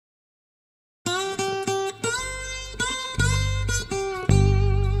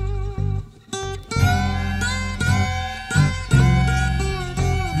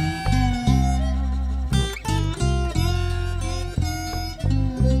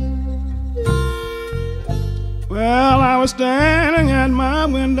Well, I was standing at my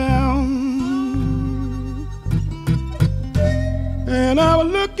window, and I was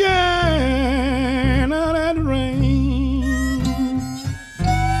looking out at the rain.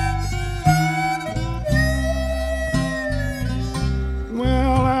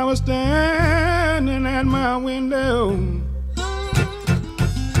 Well, I was standing at my window,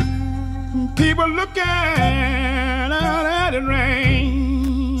 people looking out at the rain.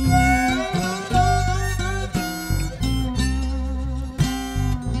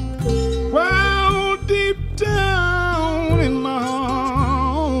 Well, deep down in my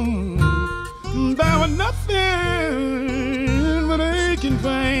home, there was nothing but aching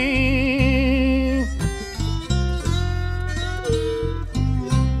pain.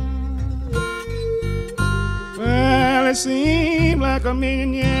 Well, it seemed like a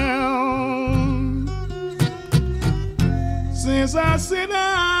million years since I sit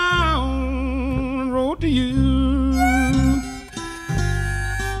down and wrote to you.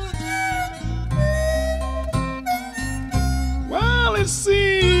 Well, it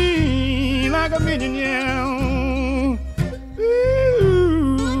seemed like a million years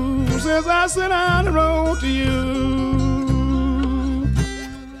since I sit down and wrote to you.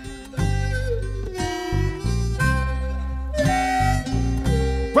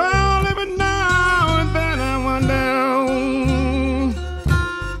 Well, every now and then I wonder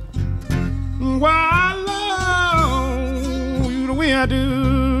why I love you the way I do.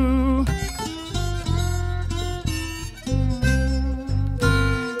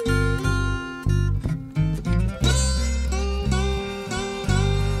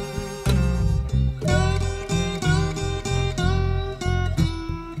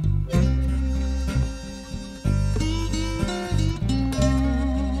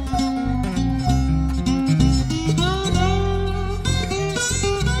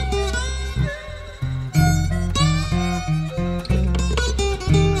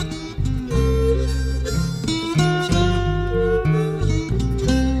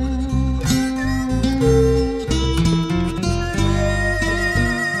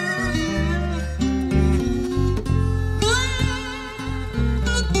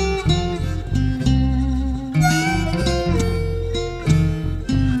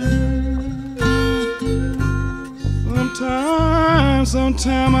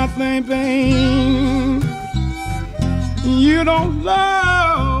 Sometimes I think, babe, you don't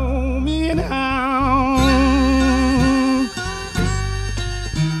love me anyhow.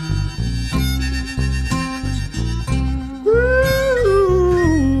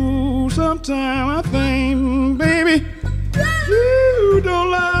 Ooh, sometimes I think, baby, you don't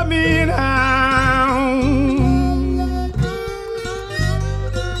love me anyhow.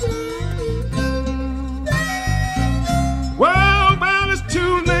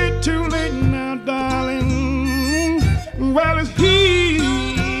 Well, it's heat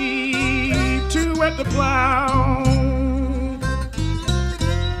too wet to plow.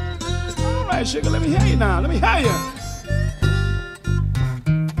 All right, sugar, let me hear you now. Let me hear you.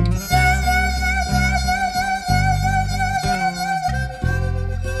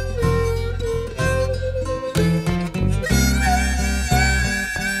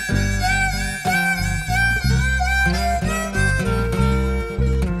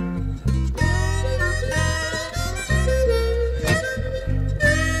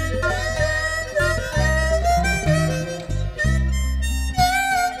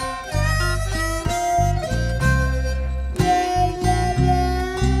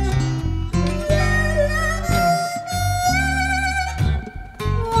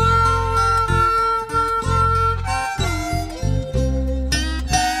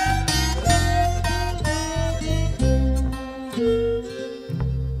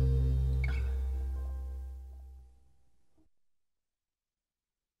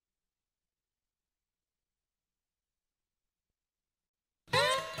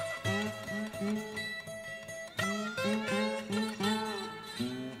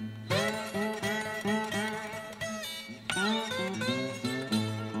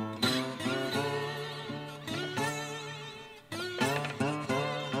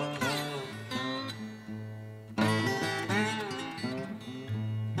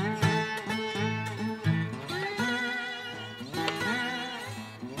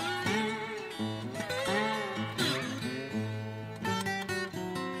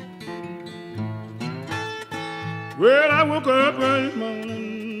 Well, I woke up this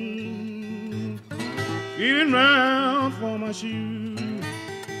morning feeling round for my shoes.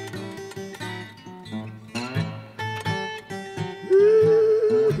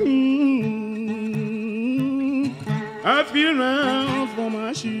 I feel round for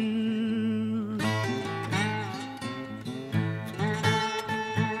my shoes.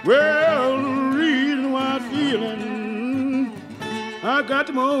 Well, the reason why I'm feeling I got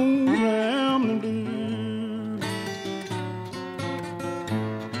to moan rambling blues.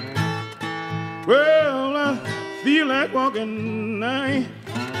 Well, I feel like walking, I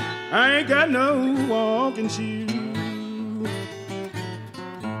ain't got no walking shoes.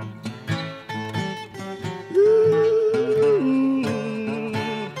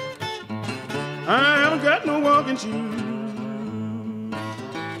 I haven't got no walking shoes.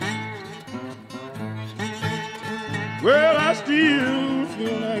 Well, I still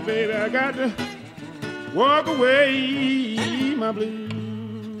feel like, baby, I got to walk away my blues.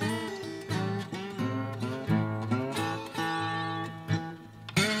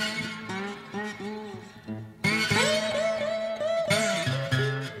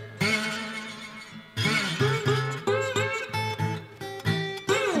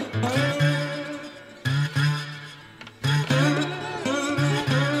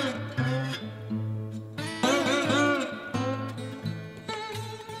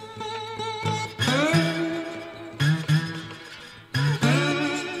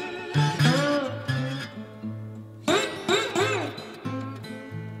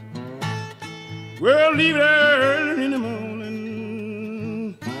 Well, leave it early in the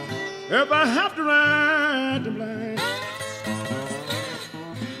morning if I have to ride the blind.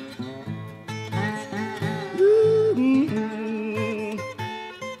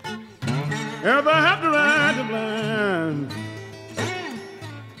 If I have to ride the blind.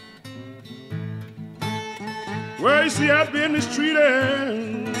 Well, you see, I've been mistreated.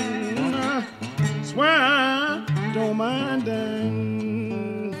 I swear I don't mind dying.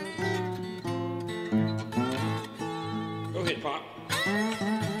 Go ahead, Pop.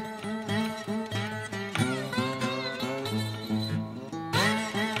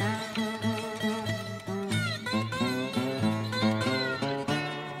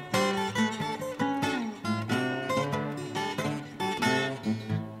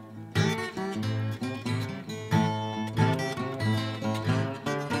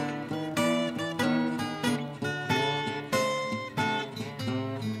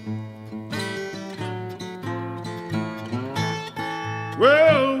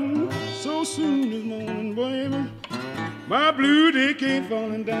 Well, so soon this morning, baby, my blue they came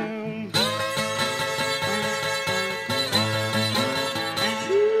falling down.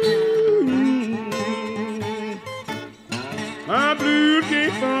 My blue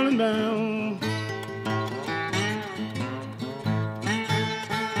came falling down.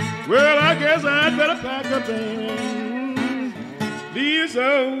 Well, I guess I'd better pack up and leave this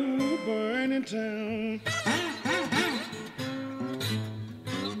old burning town.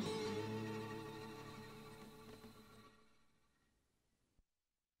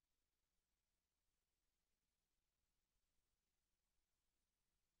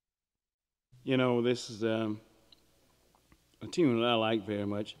 You know, this is a tune that I like very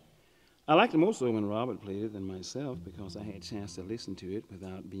much. I liked it more so when Robert played it than myself because I had a chance to listen to it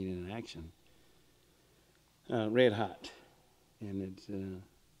without being in action. Red Hot. And it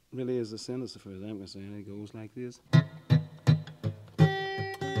really is a sentence as far as I'm concerned. It goes like this.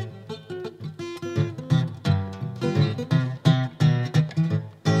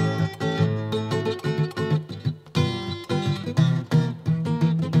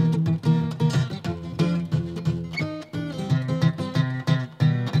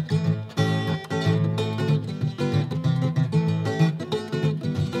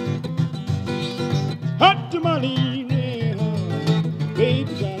 Hot tamale, red hot,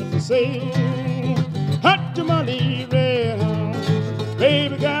 baby got it for sale. Hot tamale, red hot,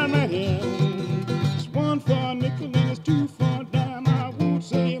 baby got my hand. It's one for a nickel and it's two for a dime. I won't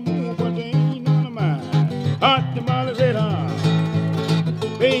say more, but they ain't none of mine. Hot tamale, red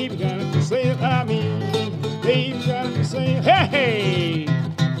hot, baby got it for sale. I mean, baby got it for sale. Hey, hey.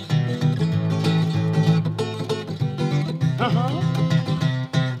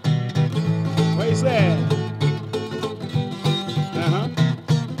 What you say?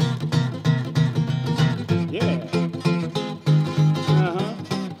 Yeah.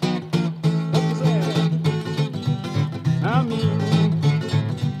 What you say? I mean,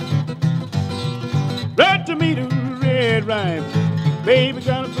 red tomato, red ripe, baby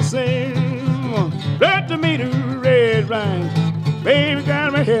got it for sale. Red tomato, red ripe, baby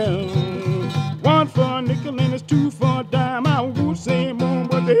got my hell. One for a nickel and it's two for a dime. I won't say more,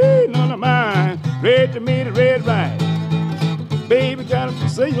 but they ain't none of mine. Red tomato, red ripe, baby got it for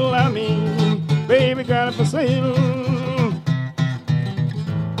sale. I mean, baby got it for sale.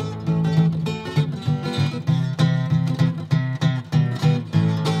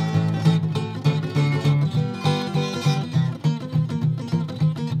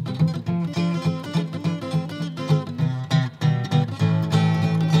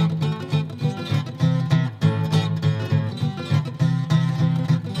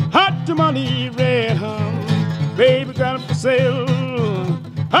 Hot tamale red, baby got it for sale.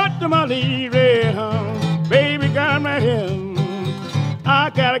 Hot tamale red, baby got it right here. I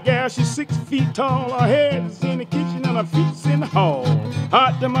got a gal, she's 6 feet tall. Her head is in the kitchen and her feet's in the hall.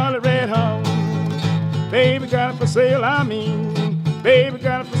 Hot tamale red, baby got it for sale. I mean, baby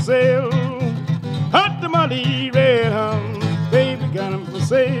got it for sale. Hot tamale red, baby got it for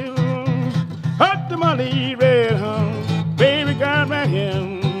sale. Hot tamale red, baby got it right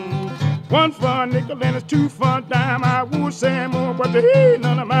here. 1 for a nickel and it's 2 for a dime. I would say more, but there ain't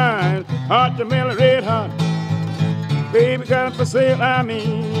none of mine. Hot tamale red hot, baby got it for sale. I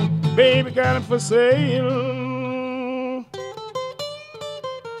mean, baby got it for sale.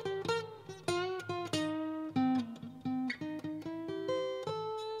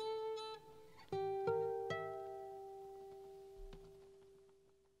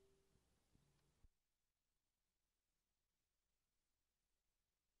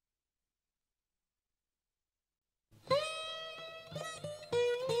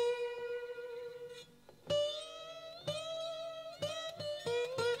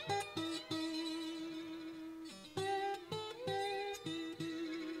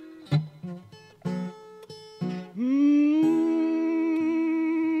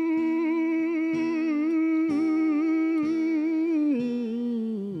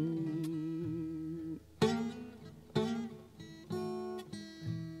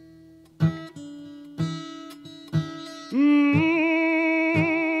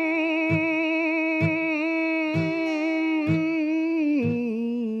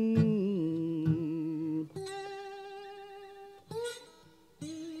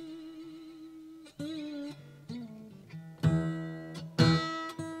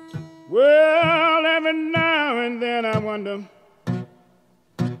 Well, every now and then I wonder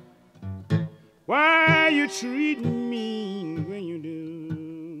why you treat me when you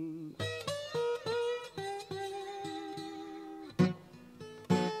do.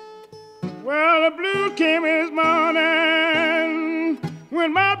 Well, the blues came this morning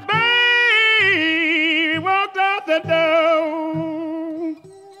when my baby walked out the door.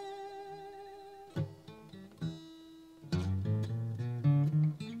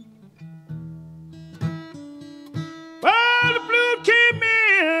 Well, the blues came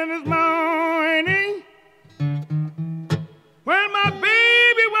in this morning when my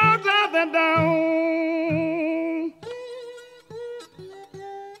baby walked out the door.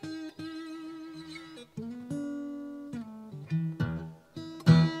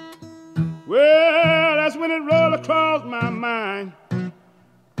 Well, that's when it rolled across my mind.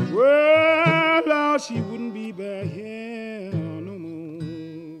 Well, Lord, she wouldn't be back here no more.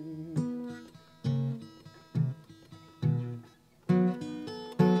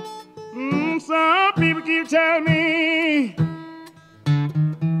 Some people keep telling me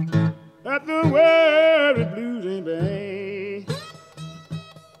that the world is blues ain't bad.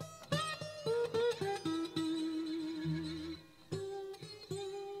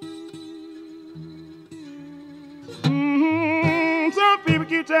 Some people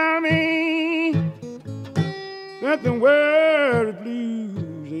keep telling me that the world of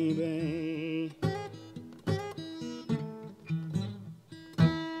blues ain't bad.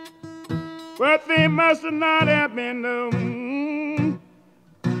 But they must have not have been no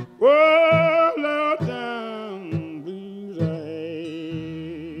oh, Lord, down blues I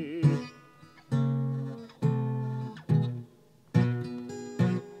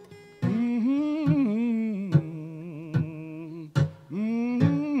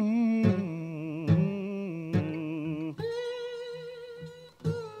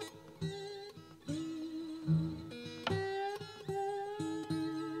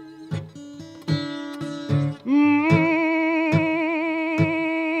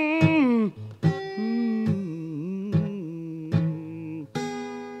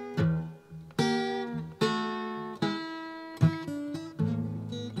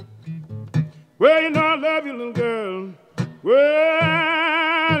Well, you know I love you, little girl.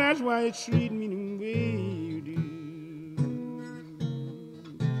 Well, that's why you treat me the way you do.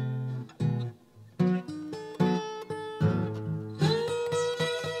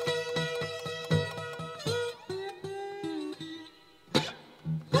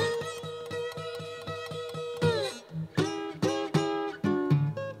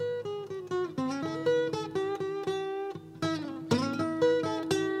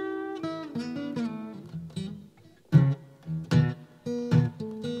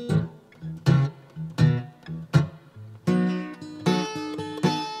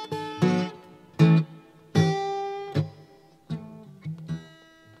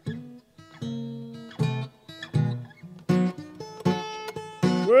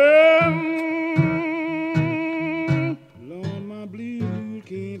 Well, Lord, my blues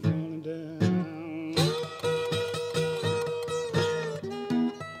keep falling down.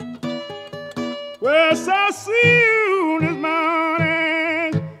 Well, so soon as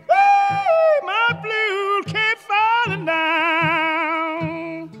morning, hey, my blues keep falling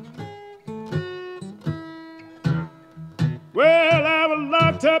down. Well, I was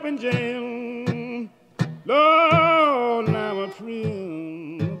locked up in jail. Lord, now I'm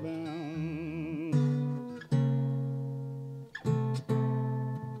free bound.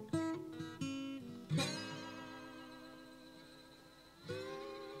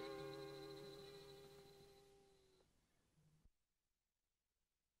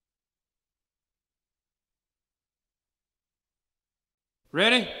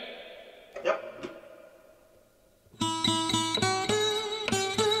 Ready? Yep.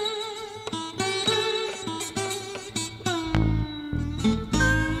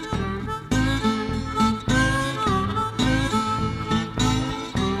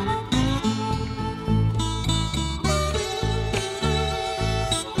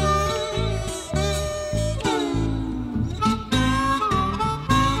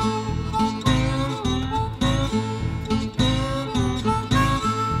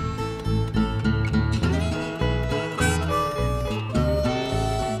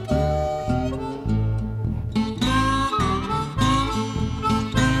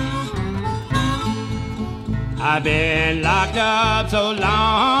 I've been locked up so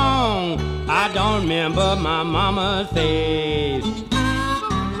long, I don't remember my mama's face.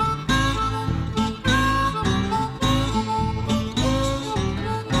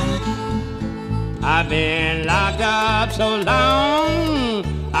 I've been locked up so long,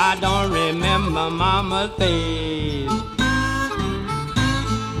 I don't remember mama's face.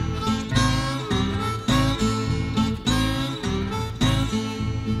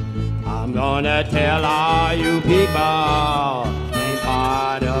 I'm gonna tell all you people ain't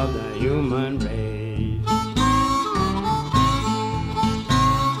part of the human race.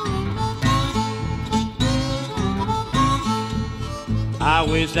 I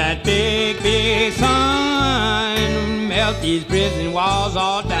wish that big, big sun melt these prison walls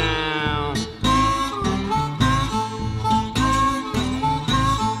all down.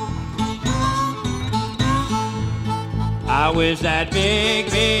 I wish that big,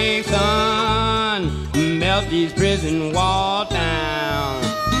 big sun melt these prison walls down.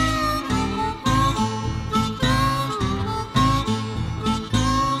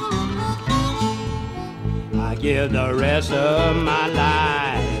 I give the rest of my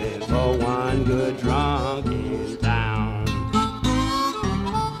life for one good drunk in town.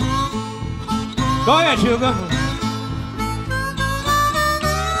 Go ahead, sugar.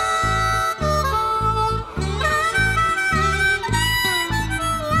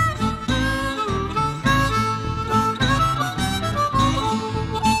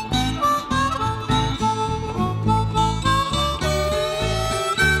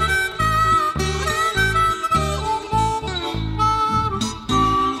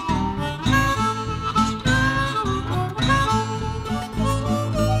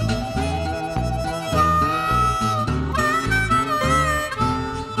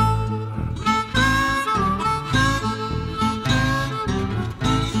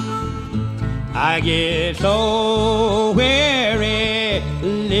 I get so weary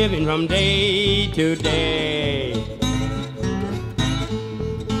living from day to day.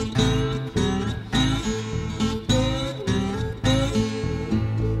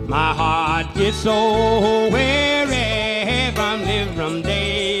 My heart gets so weary from living from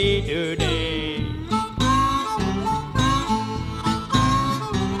day to day.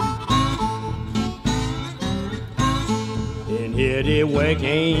 And here the work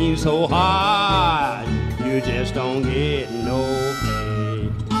ain't so hard, you just don't get no pay.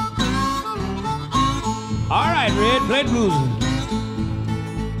 All right, Red, play blues.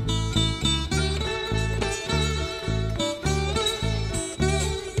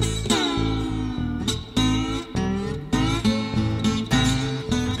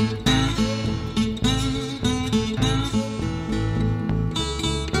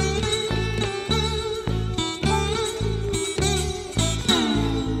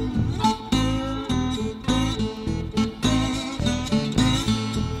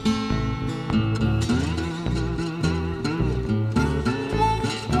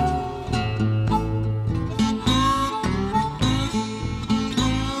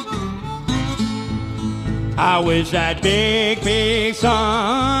 I wish that big, big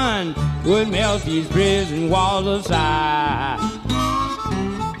sun would melt these prison walls aside.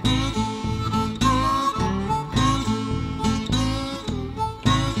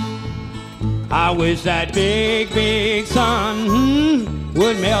 I wish that big, big sun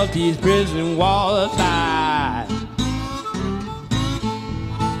would melt these prison walls aside.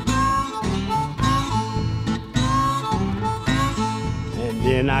 And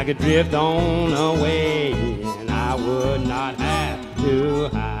then I could drift on away and I would not have to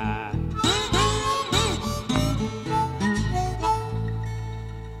hide.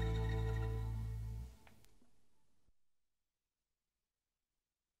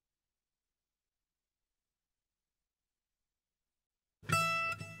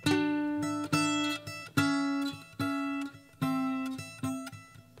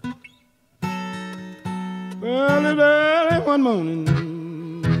 Early one morning,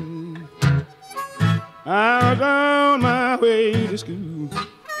 I was on my way to school.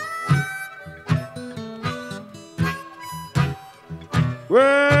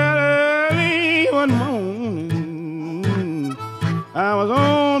 Well, early one morning, I was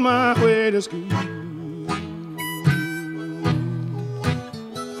on my way to school.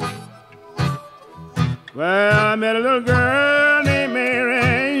 Well, I met a little girl named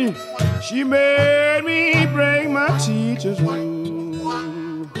Mary. She made me break my teacher's rule.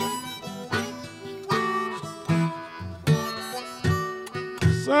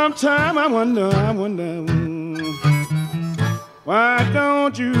 Sometime I wonder, why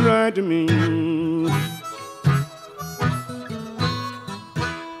don't you write to me?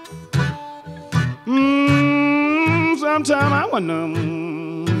 Sometime I wonder,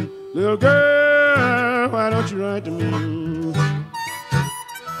 little girl, why don't you write to me?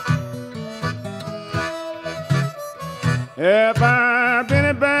 If I've been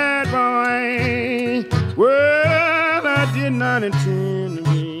a bad boy, well, I did not intend to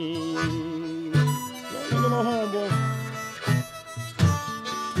be. Don't get no homeboy.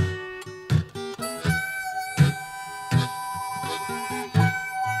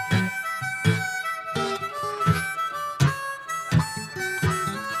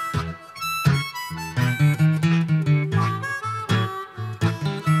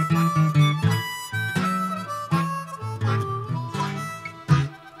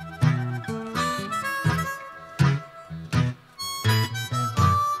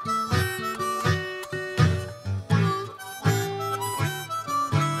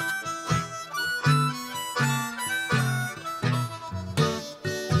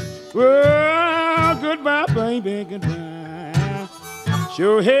 Well, goodbye, baby, goodbye.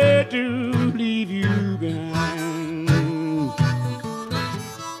 Sure hate to leave you behind.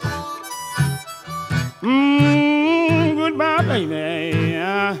 Goodbye, baby.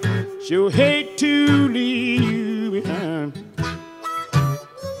 Sure hate to leave you behind.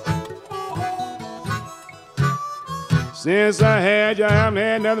 Since I had you, I haven't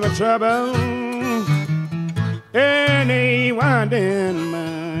had nothing but trouble. And ain't winding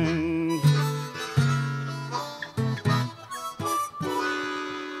mine.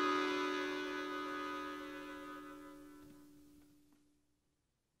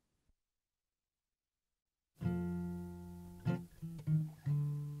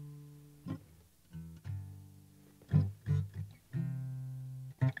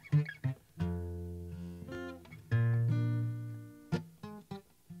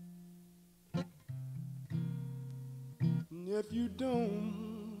 If you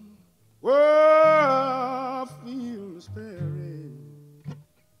don't, oh, feel the spirit,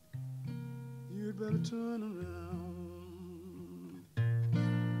 you'd better turn around.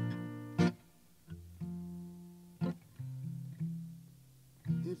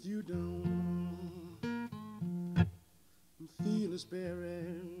 If you don't feel the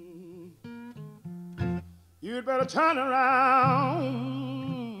spirit, you'd better turn around.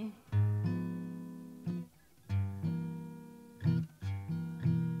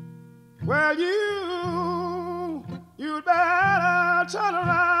 Well, you'd better turn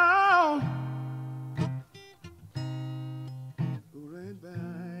around.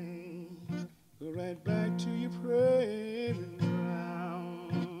 Go right back to your praying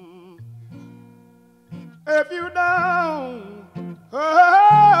ground. If you don't,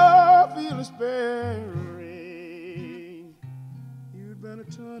 feel the spirit, you'd better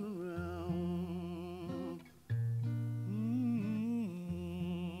turn around.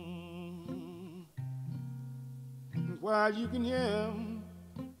 While you can hear,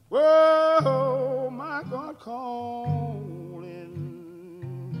 whoa, my God calling,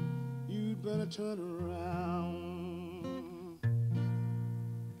 you'd better turn around.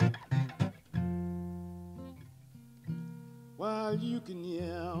 While you can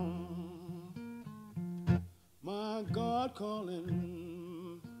yell, my God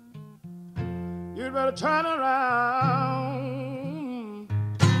calling, you'd better turn around.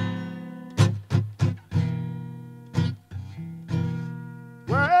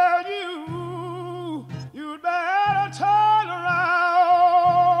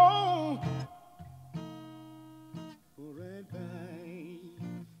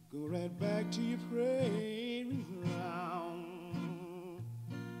 right back to your prairie ground.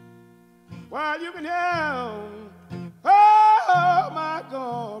 While you can hear, oh my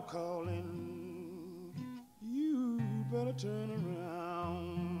God, calling, you better turn around.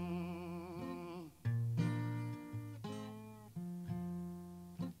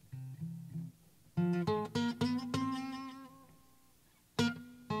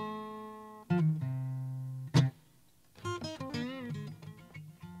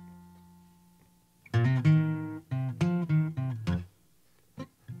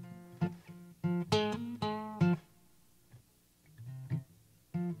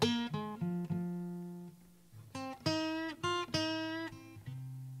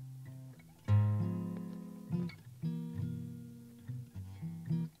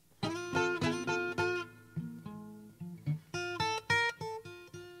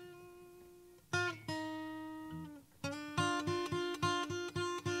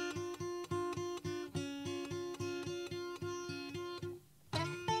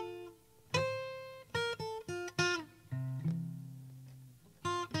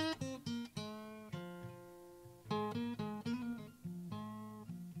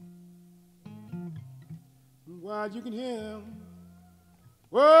 While you can hear,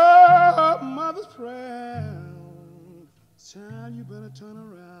 oh, mother's prayer, child, you better turn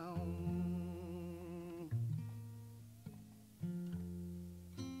around.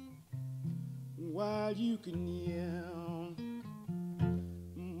 While you can hear,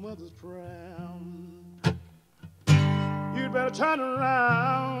 mother's prayer, you better turn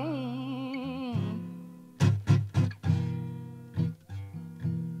around.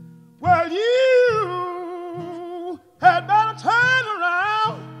 Well, you had better turn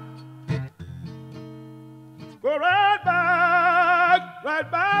around, go right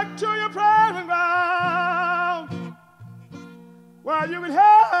back to your praying ground. While you can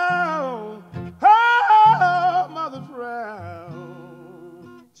have, oh, mother proud,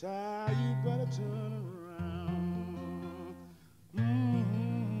 child, you better turn around.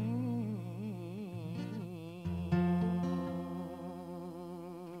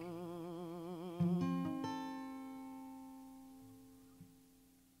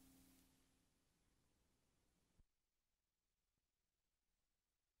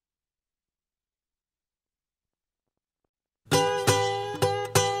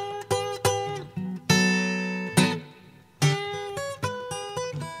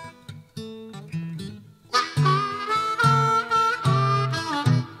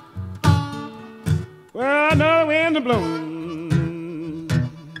 Well, another wind is blowing,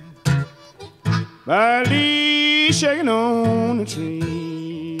 by leaves shaking on the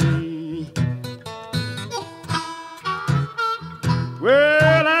tree.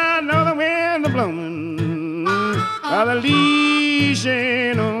 Well, I know the wind is blowing, by the leaves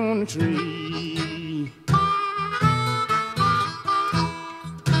shaking on the tree.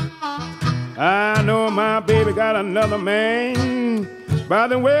 I know my baby got another man, by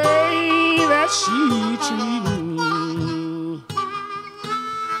the way that she treat me.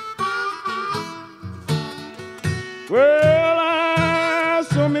 Well, I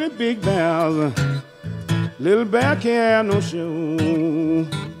so many big bells, little bear can't have no show.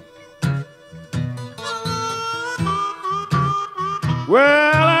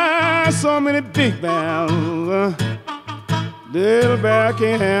 Well, I so many big bells, little bear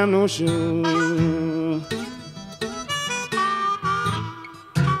can't have no show.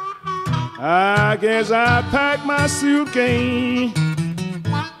 I guess I pack my suitcase,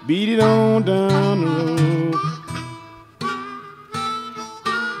 beat it on down the road.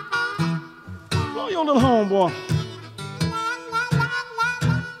 Blow your little horn, boy.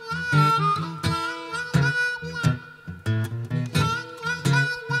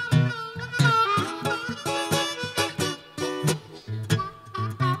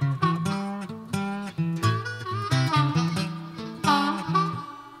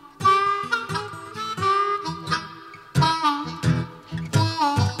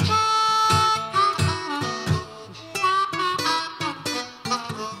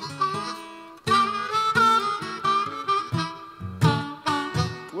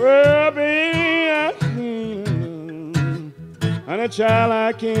 A child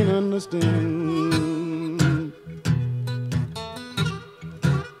I can't understand.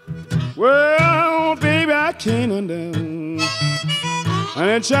 Well, baby, I can't understand. And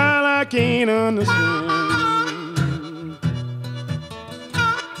a child I can't understand.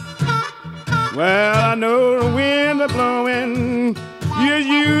 Well, I know the wind is blowing, you're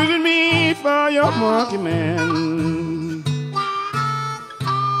using me for your monkey man.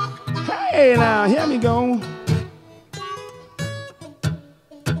 Hey, now, here we go.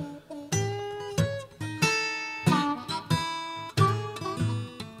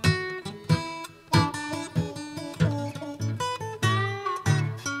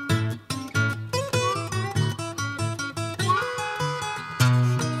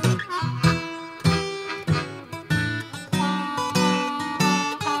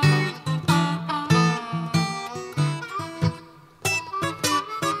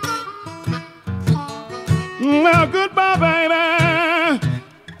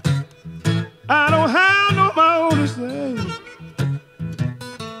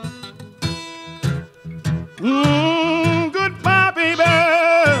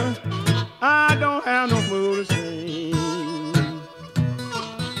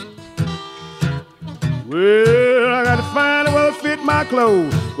 Well, I gotta find a way to fit my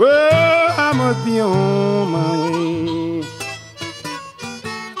clothes. Well, I must be on my way.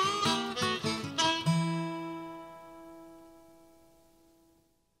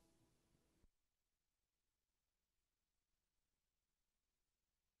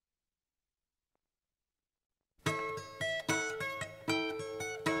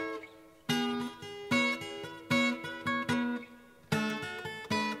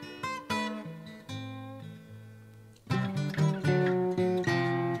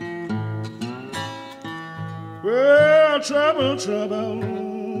 Well, trouble, trouble,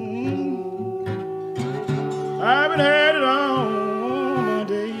 I haven't had it all my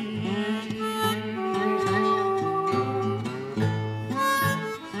day.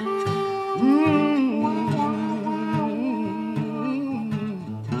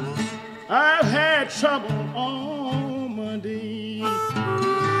 I've had trouble all my day.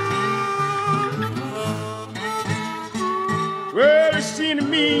 Well, it seemed to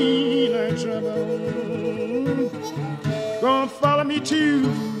me like trouble gonna follow me to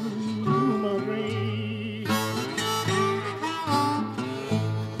my grave.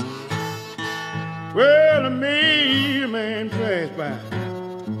 Well, a mailman passed by.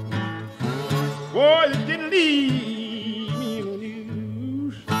 Boy, it didn't leave me no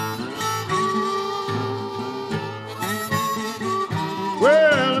news.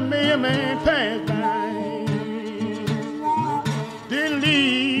 Well, a mailman passed by. Didn't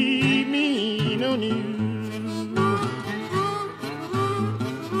leave me no news.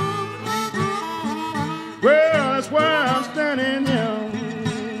 Well, that's why I'm standing here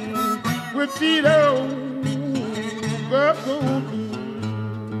with feet up gold blue.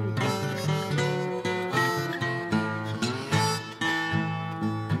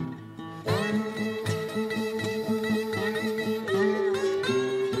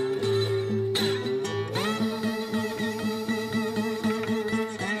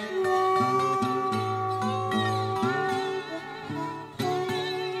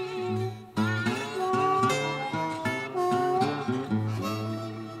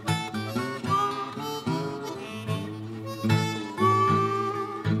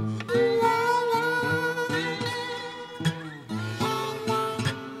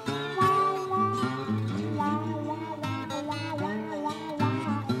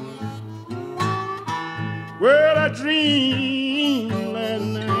 Well, I dreamed last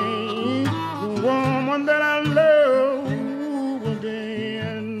night the woman that I love was dead.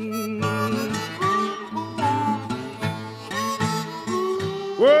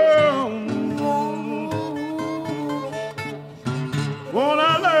 Well, one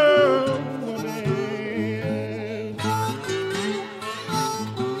I love was dead.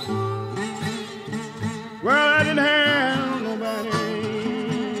 Well, I didn't have nobody.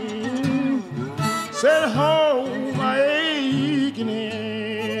 Said home my aching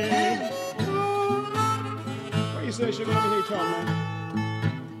head. Why you say she gonna hear talking, man?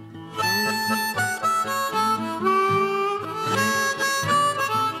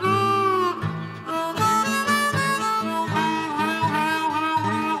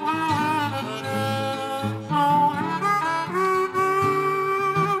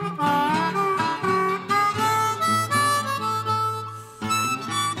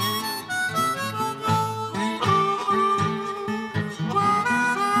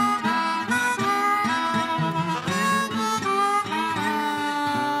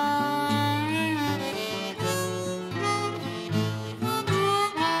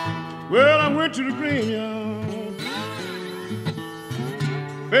 Well, I went to the graveyard,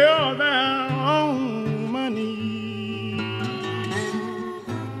 fell down on my knees.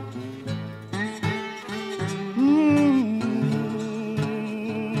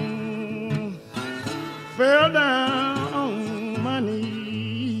 Fell down on my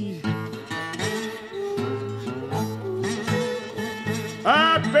knees.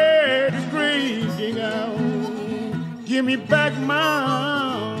 I begged the grave digger, give me back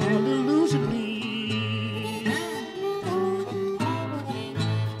my illusion, please.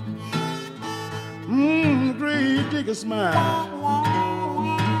 Grave digger smile.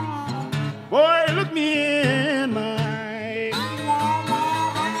 Boy, look me in my eye.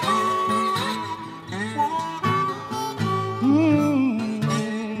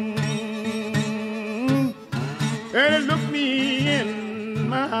 And it looked me in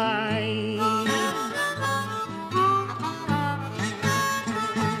my eye.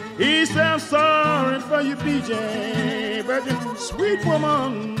 He said, I'm sorry for you, BJ, but the sweet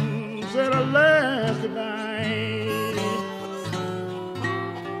woman said our last goodbye.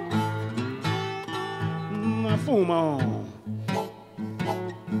 I fool my arm,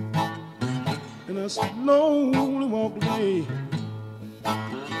 and I slowly walk away.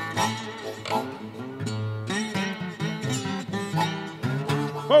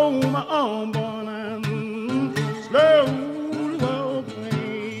 Hold my arm, boy, and slowly walk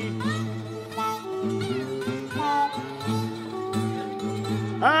away.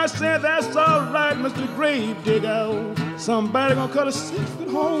 I said, that's all right, Mr. Gravedigger. Somebody gonna cut a 6-foot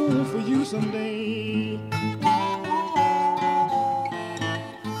hole for you someday.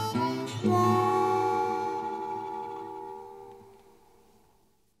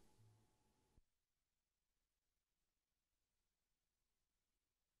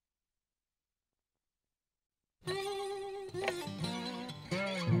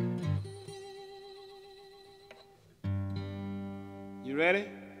 You ready?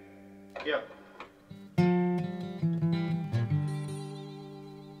 Yeah.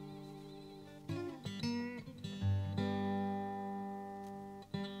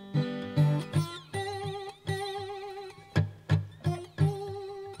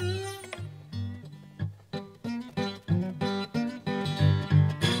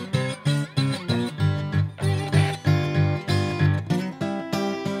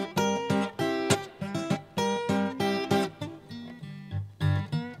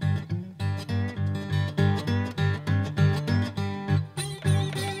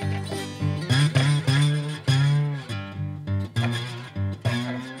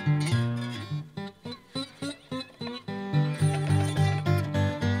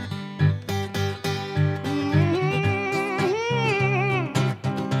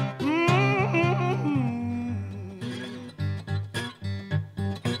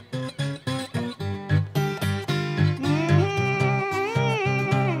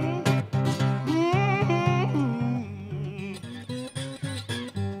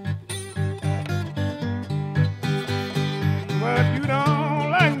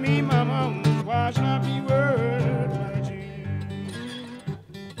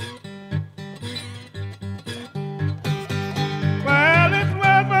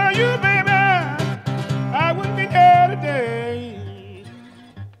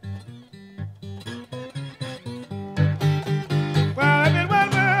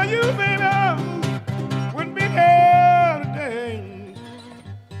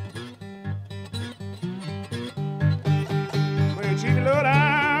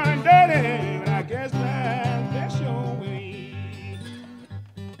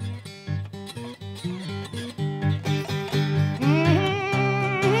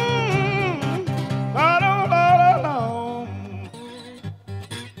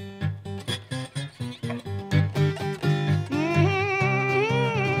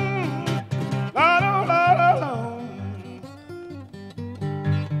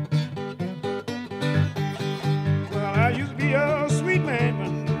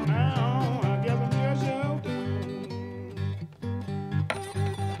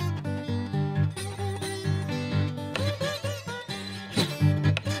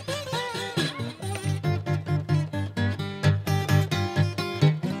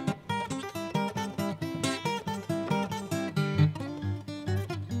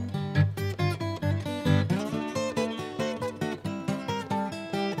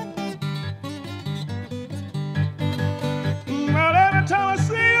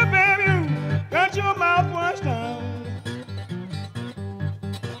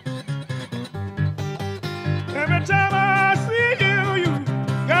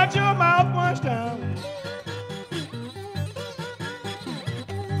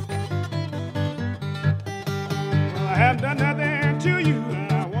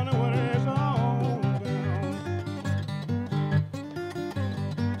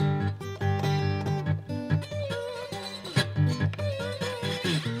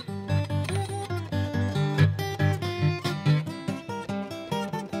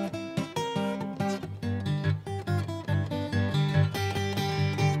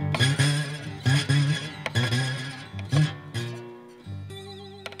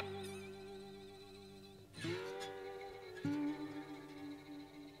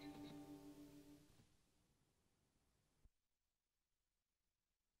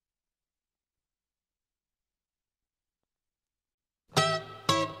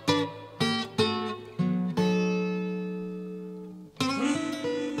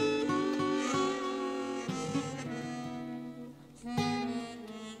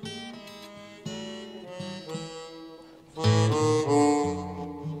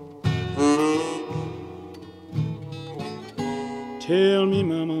 Tell me,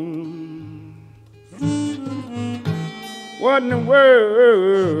 mama, what in the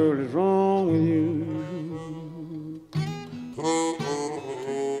world is wrong with you?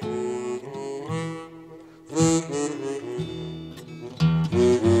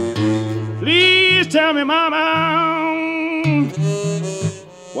 tell me, mama,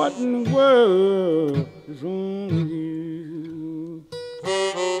 what in the world is wrong with you?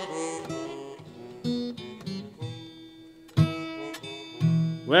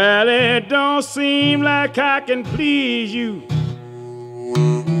 Well, it don't seem like I can please you,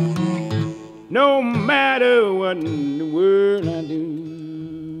 no matter what in the world I do.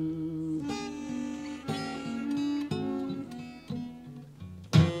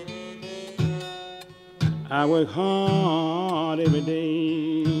 I work hard every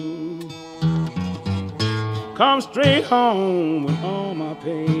day, come straight home with all my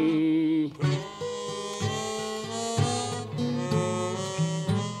pay.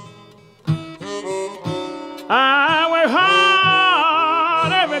 I work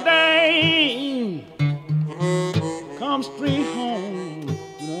hard every day, come straight home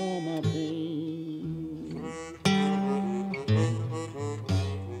with all my pay.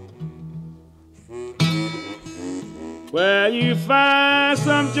 Where you find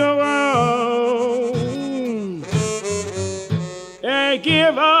some joy and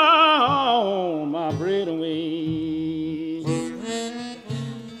give all my bread away.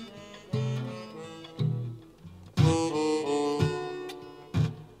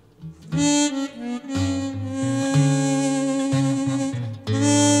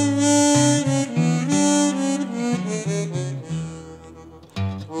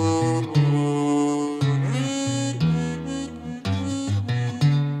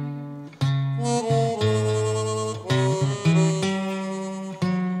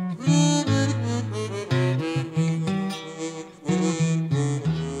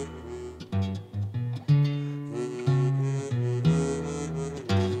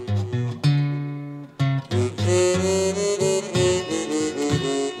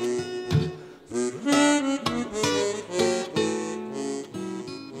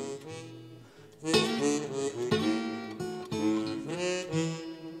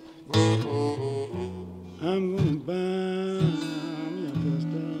 I'm gonna buy me a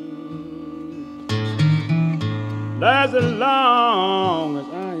pistol that's as long as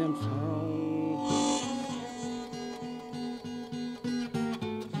I am strong.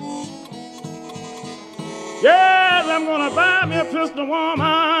 Yes, I'm gonna buy me a pistol, woman,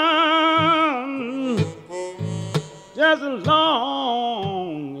 just as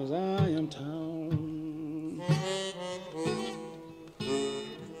long as I am town.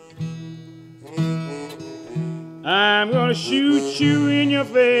 I'm gonna shoot you in your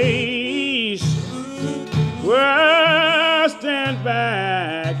face. Well, stand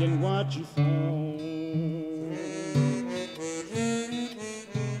back and watch you fall.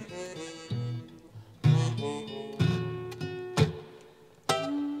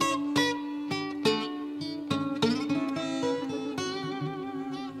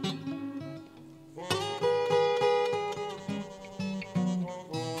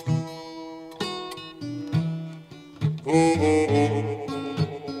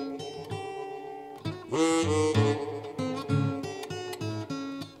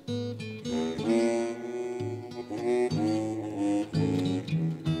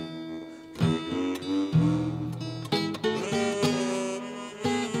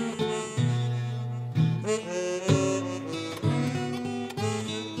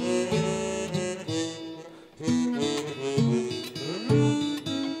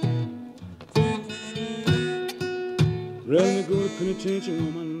 Rather go to penitentiary,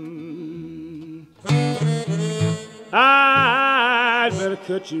 woman, I'd better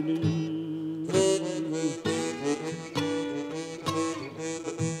cut you loose.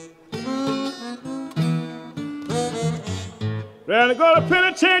 Rather go to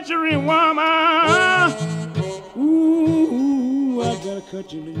penitentiary, woman, ooh, I'd better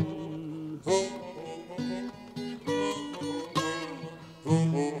cut you loose.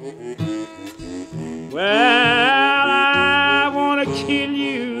 Well, I wanna kill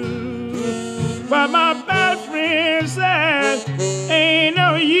you, but my best friend says ain't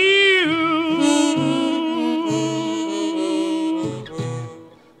no use.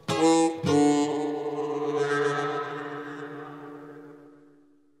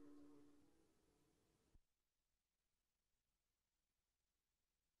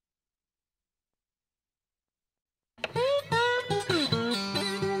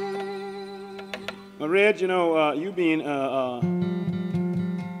 Red, you know, you being a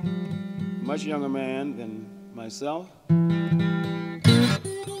much younger man than myself,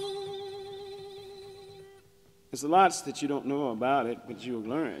 there's a lot that you don't know about it, but you'll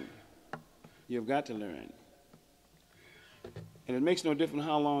learn. You've got to learn. And it makes no difference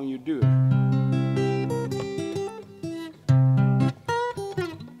how long you do it.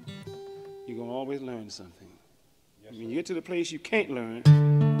 You're going to always learn. learn something. Yes, when you get to the place you can't learn,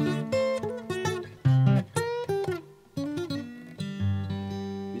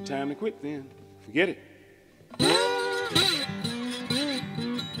 be time to quit then. Forget it.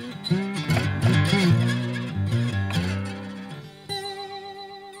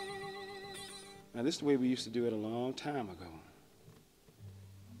 Now, this is the way we used to do it a long time ago.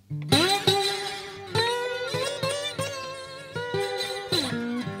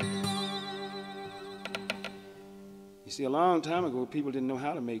 You see, a long time ago, people didn't know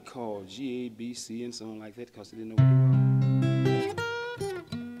how to make chords, G, A, B, C, and so on like that, because they didn't know what they were.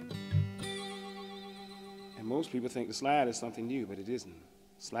 And most people think the slide is something new, but it isn't.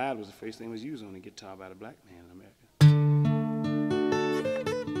 Slide was the first thing that was used on a guitar by the black man in America.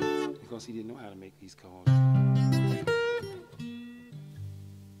 Because he didn't know how to make these chords.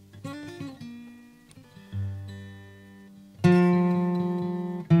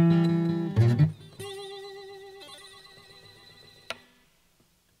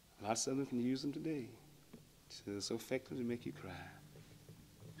 Lots of them can use them today. It's so effective to make you cry.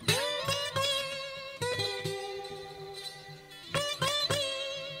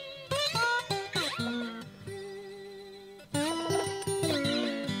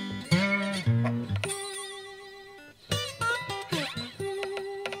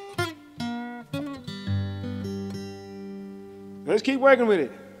 Let's keep working with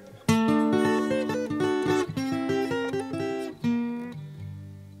it.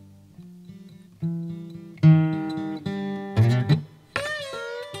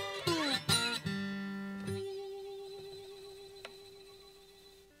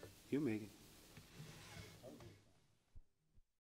 You make it.